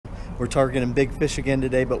We're targeting big fish again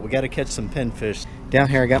today, but we got to catch some pinfish. Down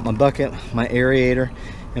here I got my bucket, my aerator,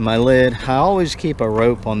 and my lid. I always keep a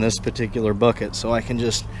rope on this particular bucket so I can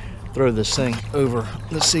just throw this thing over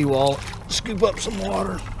the seawall, scoop up some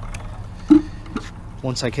water.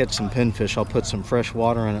 Once I catch some pinfish, I'll put some fresh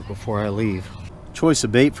water in it before I leave. Choice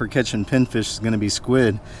of bait for catching pinfish is going to be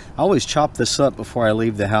squid. I always chop this up before I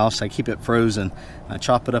leave the house. I keep it frozen. I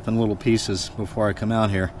chop it up in little pieces before I come out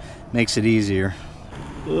here. Makes it easier.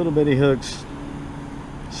 Little bitty hooks,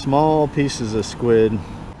 small pieces of squid.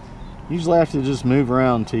 Usually have to just move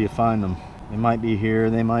around until you find them. They might be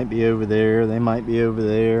here, they might be over there, they might be over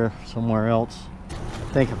there, somewhere else.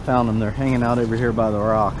 I think I found them. They're hanging out over here by the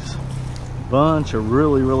rocks. Bunch of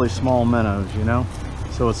really small minnows, you know?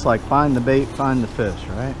 So it's like find the bait, find the fish,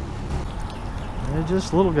 right? They're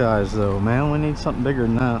just little guys though, man. We need something bigger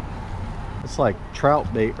than that. It's like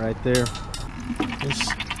trout bait right there. It's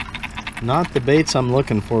not the baits I'm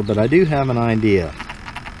looking for, but I do have an idea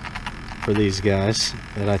for these guys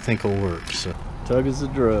that I think will work. So tug is a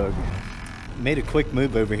drug. Made a quick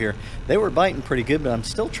move over here. They were biting pretty good, but I'm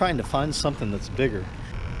still trying to find something that's bigger.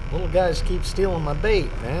 Little guys keep stealing my bait,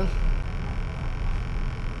 man.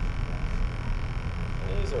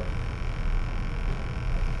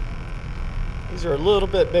 These are a little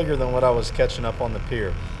bit bigger than what I was catching up on the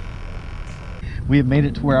pier. We have made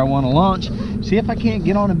it to where I want to launch. See if I can't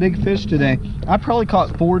get on a big fish today. I probably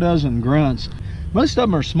caught 4 dozen grunts. Most of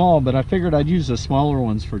them are small, but I figured I'd use the smaller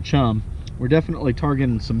ones for chum. We're definitely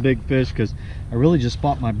targeting some big fish because I really just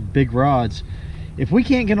bought my big rods. If we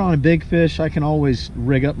can't get on a big fish, I can always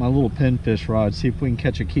rig up my little pinfish rod, see if we can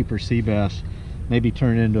catch a keeper sea bass, maybe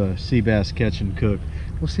turn it into a sea bass catch and cook.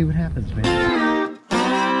 We'll see what happens, man.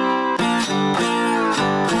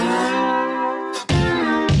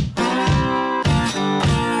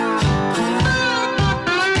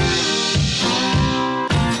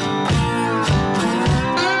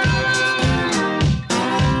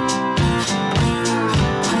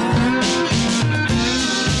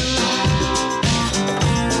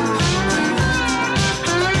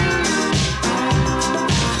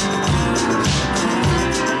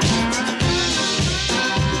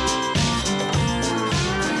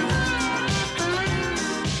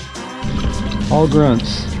 All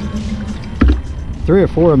grunts. 3 or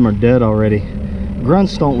 4 of them are dead already.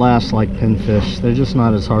 Grunts don't last like pinfish. They're just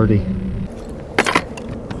not as hardy.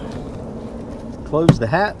 Close the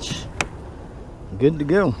hatch. Good to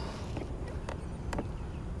go.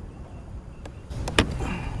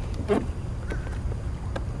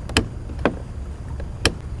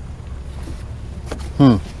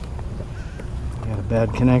 Got a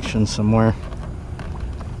bad connection somewhere.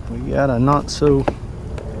 We got a not so...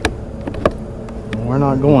 We're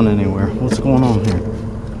not going anywhere. What's going on here?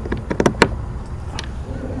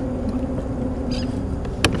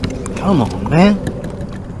 Come on, man.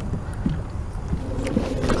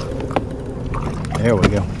 There we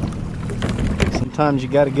go. Sometimes you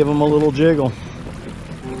got to give them a little jiggle.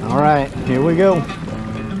 All right, here we go.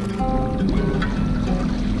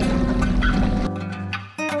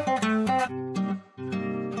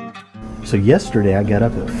 So yesterday I got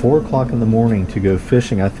up at 4 o'clock in the morning to go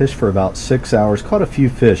fishing. I fished for about 6 hours, caught a few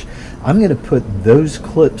fish. I'm going to put those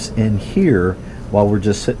clips in here while we're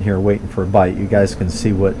just sitting here waiting for a bite. You guys can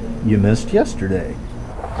see what you missed yesterday.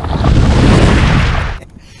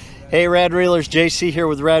 Hey Rad Reelers, JC here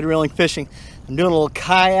with Rad Reeling Fishing. I'm doing a little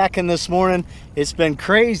kayaking this morning. It's been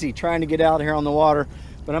crazy trying to get out here on the water,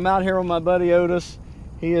 but I'm out here with my buddy Otis.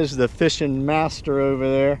 He is the fishing master over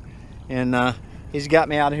there, and he's got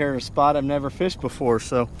me out here in a spot I've never fished before,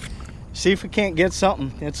 so see if we can't get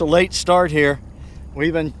something. It's a late start here.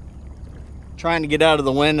 We've been trying to get out of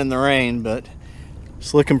the wind and the rain, but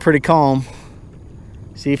it's looking pretty calm.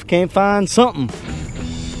 See if we can't find something.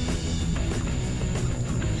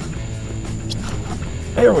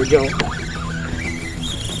 There we go.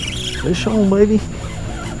 Fish on, baby.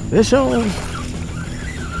 Fish on.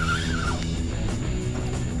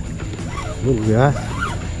 Little guy.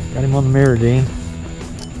 Got him on the Meridine.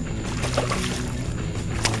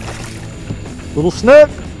 Little snook.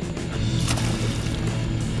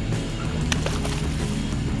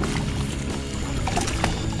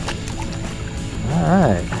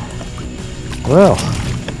 Alright. Well,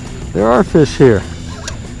 there are fish here.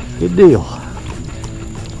 Good deal.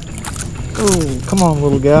 Oh, come on,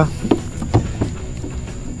 little guy.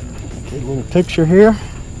 Take a little picture here.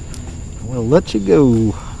 We'll let you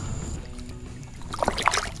go.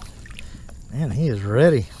 Man, he is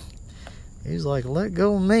ready. He's like, let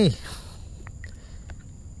go of me.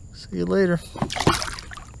 See you later.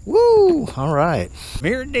 Woo! All right.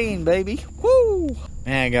 Meridine, baby. Woo!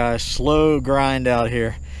 Man, guys, slow grind out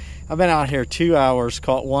here. I've been out here 2 hours,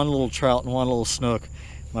 caught one little trout and one little snook.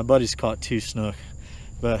 My buddy's caught 2 snook,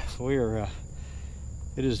 but we're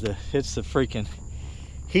it's the freaking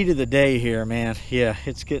heat of the day here, man. Yeah,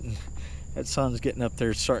 it's getting, that sun's getting up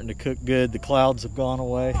there, it's starting to cook good. The clouds have gone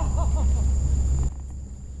away.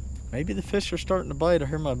 Maybe the fish are starting to bite. I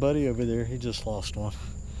hear my buddy over there, he just lost one.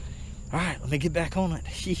 All right, let me get back on it.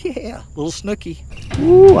 Yeah, little snooky.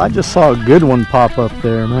 Ooh, I just saw a good one pop up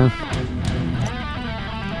there, man.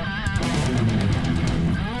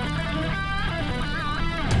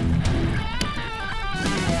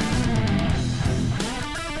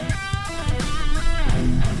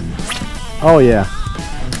 Oh yeah.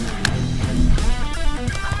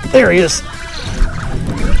 There he is.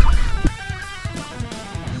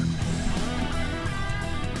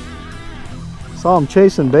 Saw him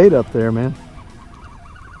chasing bait up there, man.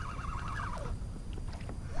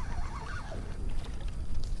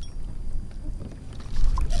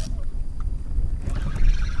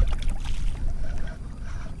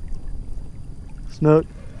 Snook.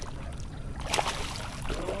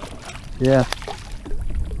 Yeah.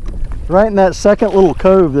 Right in that second little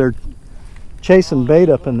cove, they're chasing bait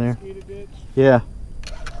up in there. Yeah.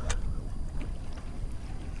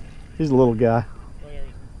 He's a little guy.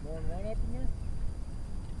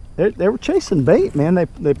 They were chasing bait, man.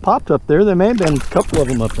 They popped up there. There may have been a couple of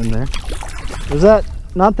them up in there. Was that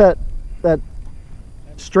not that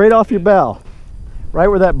straight off your bow, right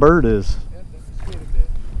where that bird is?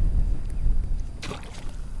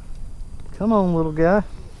 Come on, little guy.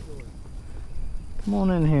 Come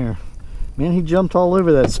on in here. Man, he jumped all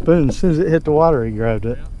over that spoon. As soon as it hit the water, he grabbed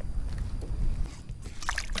it.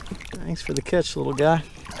 Thanks for the catch, little guy.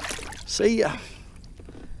 See ya.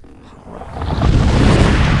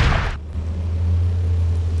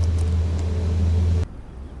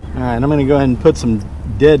 All right, I'm gonna go ahead and put some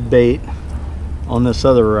dead bait on this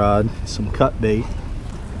other rod, some cut bait,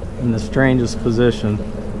 in the strangest position.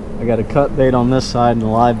 I got a cut bait on this side and a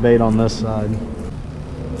live bait on this side.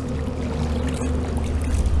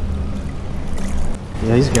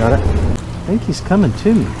 Yeah, he's got it. I think he's coming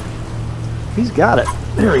to me. He's got it.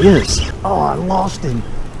 There he is. Oh, I lost him.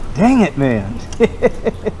 Dang it, man.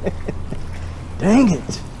 Dang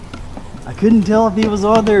it. I couldn't tell if he was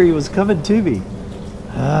on there. He was coming to me.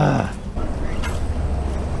 Ah.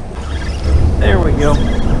 There we go.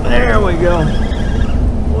 There we go.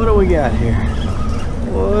 What do we got here?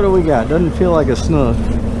 What do we got? Doesn't feel like a snook.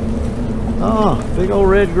 Oh, big old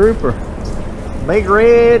red grouper. Big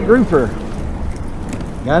red grouper.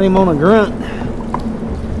 Got him on a grunt.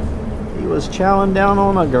 He was chowing down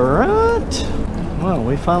on a grunt. Well,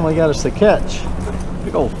 we finally got us a catch.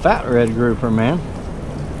 Big old fat red grouper, man.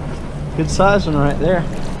 Good sizing right there.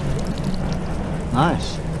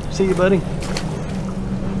 Nice. See you, buddy.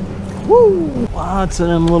 Woo! Lots of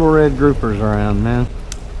them little red groupers around, man.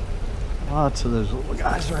 Lots of those little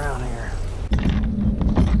guys around here.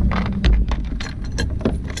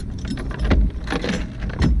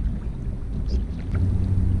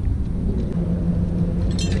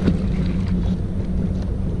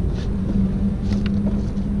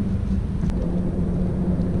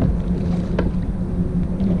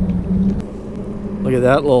 Look at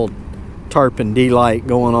that little Tarpon delight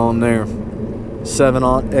going on there.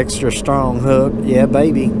 7/0 extra strong hook. Yeah,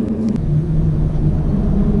 baby.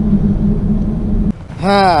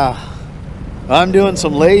 I'm doing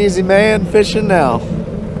some lazy man fishing now.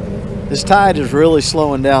 This tide is really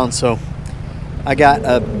slowing down, so I got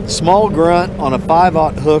a small grunt on a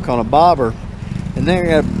 5/0 hook on a bobber, and then I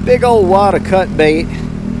got a big old wad of cut bait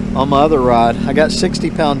on my other rod. I got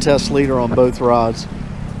 60-pound test leader on both rods.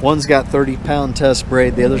 One's got 30-pound test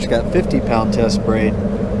braid, the other's got 50-pound test braid.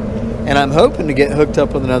 And I'm hoping to get hooked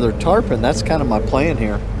up with another tarpon. That's kind of my plan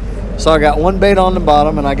here. So I got one bait on the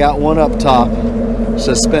bottom and I got one up top,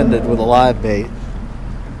 suspended with a live bait.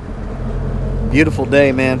 Beautiful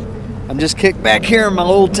day, man. I'm just kicked back here in my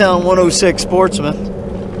Old Town 106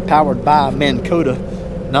 Sportsman, powered by Minn Kota.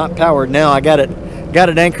 Not powered now. I got it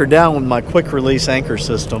anchored down with my quick release anchor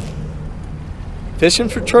system. Fishing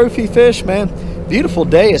for trophy fish, man. Beautiful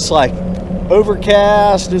day. It's like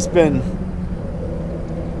overcast. It's been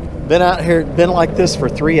out here, been like this for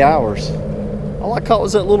 3 hours. All I caught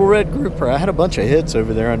was that little red grouper. I had a bunch of hits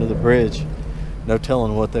over there under the bridge. No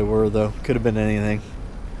telling what they were, though. Could have been anything.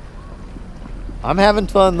 I'm having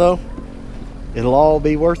fun, though. It'll all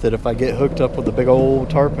be worth it if I get hooked up with a big old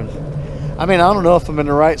tarpon. I mean, I don't know if I'm in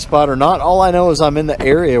the right spot or not. All I know is I'm in the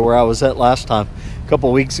area where I was at last time. A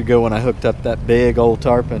couple weeks ago when I hooked up that big old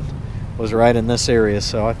tarpon. Was right in this area.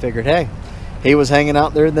 So I figured, hey, he was hanging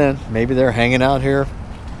out there then. Maybe they're hanging out here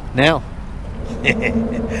now.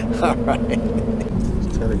 All right.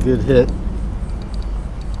 Set Got a good hit.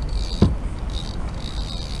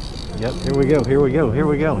 Yep, here we go, here we go, here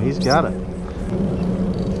we go. He's got it.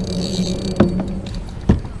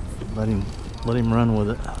 Let him run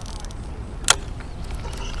with it.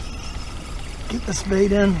 Get this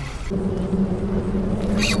bait in.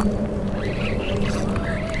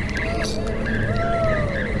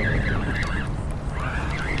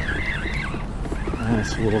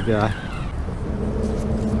 Nice little guy.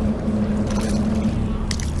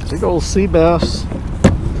 Big old sea bass.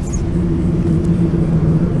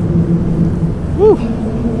 Woo!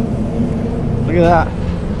 Look at that.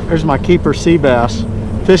 There's my keeper sea bass.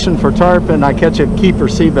 Fishing for tarpon, I catch a keeper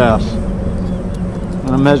sea bass. I'm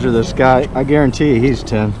gonna measure this guy. I guarantee you he's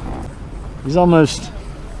 10. He's almost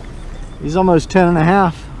 10 and a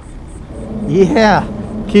half. Yeah,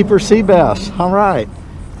 keeper sea bass. All right.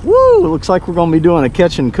 Woo! It looks like we're gonna be doing a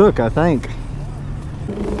catch and cook, I think.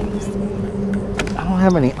 I don't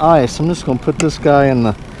have any ice. I'm just gonna put this guy in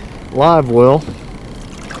the live well.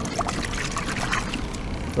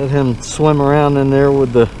 Let him swim around in there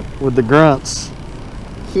with the grunts.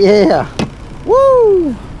 Yeah.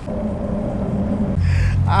 Woo!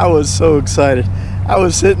 I was so excited. I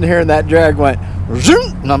was sitting here and that drag went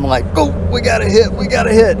zoom, and I'm like, oh, we got a hit, we got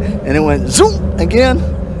a hit. And it went zoom again.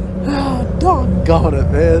 Oh, doggone it,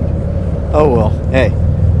 man. Oh well, hey.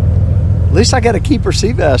 At least I got a keeper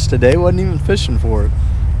sea bass today. Wasn't even fishing for it.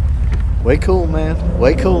 Way cool, man.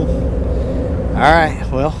 Way cool. Alright,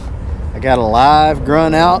 well, I got a live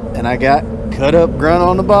grunt out and I got cut up grunt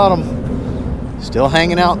on the bottom. Still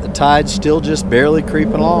hanging out. The tide's still just barely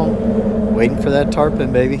creeping along. Waiting for that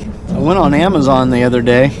tarpon, baby. I went on Amazon the other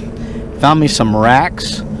day. Found me some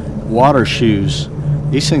Rax Water Shoes.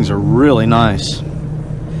 These things are really nice.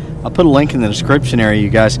 I'll put a link in the description area, you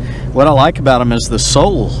guys. What I like about them is the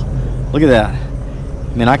sole. Look at that.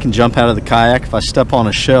 I mean, I can jump out of the kayak. If I step on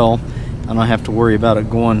a shell, I don't have to worry about it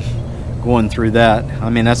going through that. I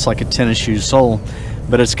mean, that's like a tennis shoe sole.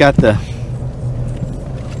 But it's got the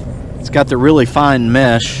really fine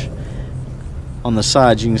mesh on the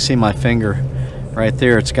sides. You can see my finger right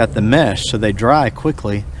there. It's got the mesh, so they dry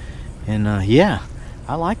quickly. And yeah,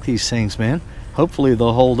 I like these things, man. Hopefully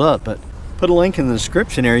they'll hold up. But put a link in the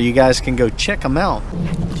description area. You guys can go check them out.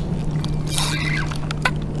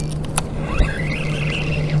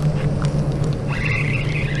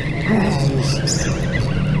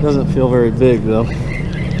 Doesn't feel very big though.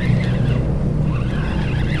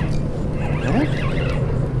 Yeah.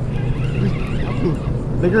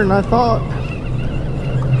 Bigger than I thought.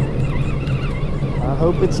 I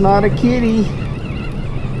hope it's not a kitty.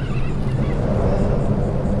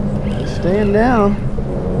 Stand down.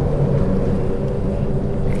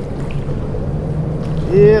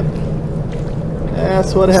 Yep.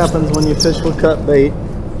 That's what happens when you fish with cut bait.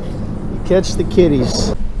 You catch the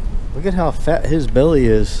kitties. Look at how fat his belly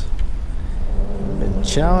is. Been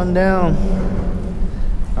chowing down.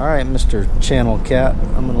 Alright, Mr. Channel Cat.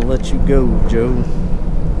 I'm gonna let you go, Joe.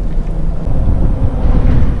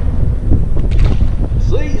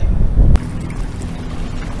 See ya.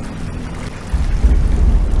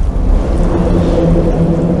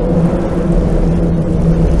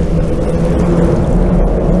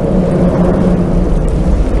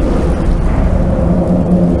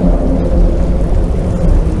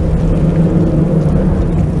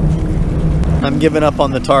 I'm giving up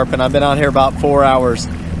on the tarpon. I've been out here about 4 hours.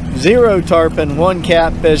 0 tarpon, 1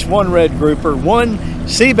 catfish, 1 red grouper, 1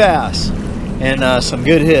 sea bass, and some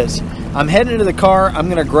good hits. I'm heading to the car. I'm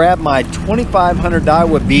gonna grab my 2500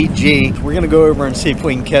 Daiwa BG. We're gonna go over and see if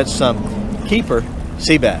we can catch some keeper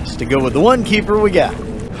sea bass to go with the 1 keeper we got.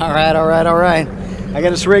 All right. I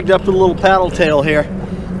got us rigged up with a little paddle tail here.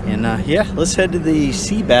 And yeah, let's head to the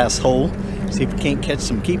sea bass hole, see if we can't catch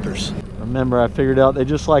some keepers. Remember, I figured out they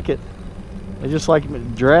just like it. They just like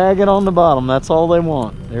it, drag it on the bottom. That's all they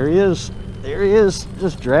want. There he is. There he is.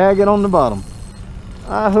 Just drag it on the bottom.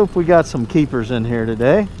 I hope we got some keepers in here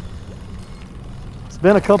today. It's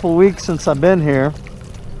been a couple weeks since I've been here.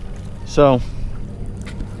 So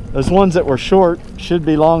those ones that were short should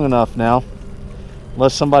be long enough now.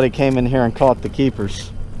 Unless somebody came in here and caught the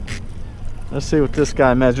keepers. Let's see what this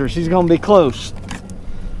guy measures. He's gonna be close.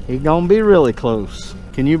 He's gonna be really close.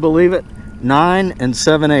 Can you believe it? 9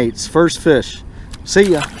 7/8. First fish.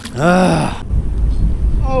 See ya.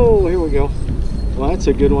 Oh, here we go. Well, that's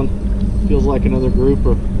a good one. Feels like another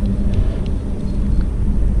grouper.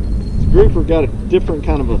 This grouper got a different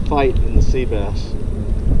kind of a fight than the sea bass.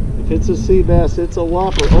 If it's a sea bass, it's a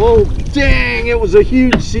whopper. Oh, dang! It was a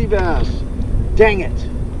huge sea bass. Dang it.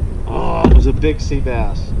 Oh, it was a big sea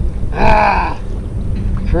bass. Ah,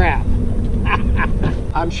 crap.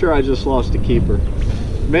 I'm sure I just lost a keeper.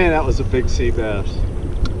 Man, that was a big sea bass.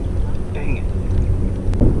 Dang it.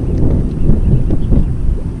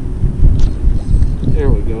 There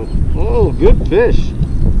we go. Oh, good fish.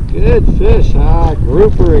 Good fish. Ah,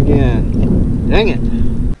 grouper again. Dang it.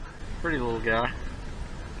 Pretty little guy.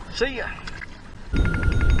 See ya.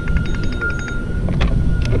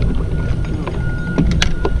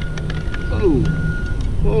 Oh,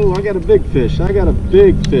 oh, I got a big fish. I got a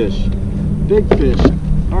big fish. Big fish.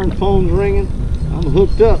 Darn phone's ringing. I'm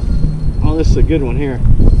hooked up. Oh, this is a good one here.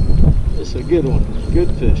 This is a good one.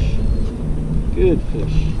 Good fish. Good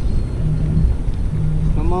fish.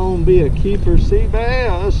 Come on, be a keeper, sea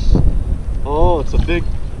bass. Oh, it's a big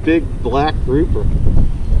black grouper.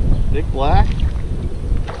 Big black?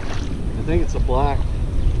 I think it's a black.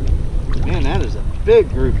 Man, that is a big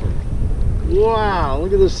grouper. Wow,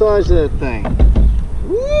 look at the size of that thing.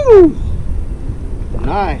 Woo!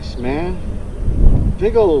 Nice, man.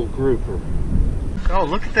 Big old grouper. Oh,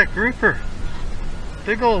 look at that grouper.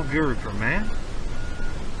 Big old grouper, man.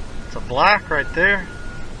 It's a black right there.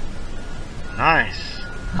 Nice.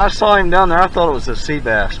 I saw him down there. I thought it was a sea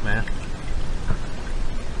bass, man.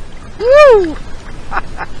 Woo!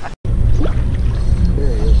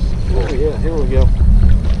 There he is. Oh yeah, here we go.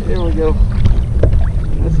 Here we go.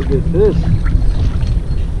 That's a good fish.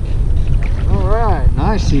 All right,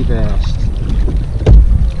 nice sea bass.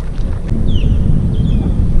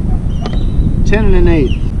 10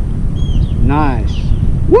 1/8. Nice.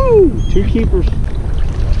 Woo! 2 keepers.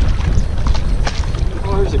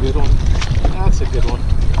 Oh, there's a good one. That's a good one.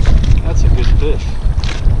 That's a good fish.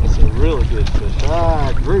 That's a really good fish.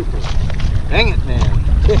 Ah, grouper. Dang it, man.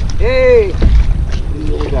 Hey! These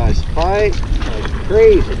little guys fight like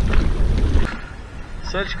crazy.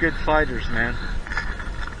 Such good fighters, man.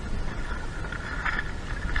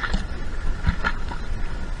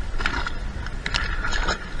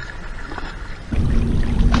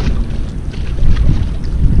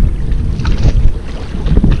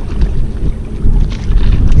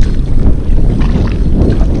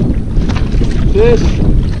 Fish,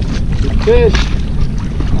 good fish.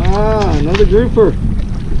 Ah, another grouper.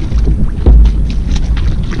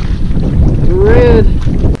 Another red.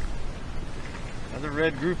 Another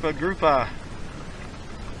red grouper.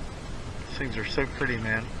 These things are so pretty,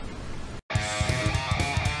 man.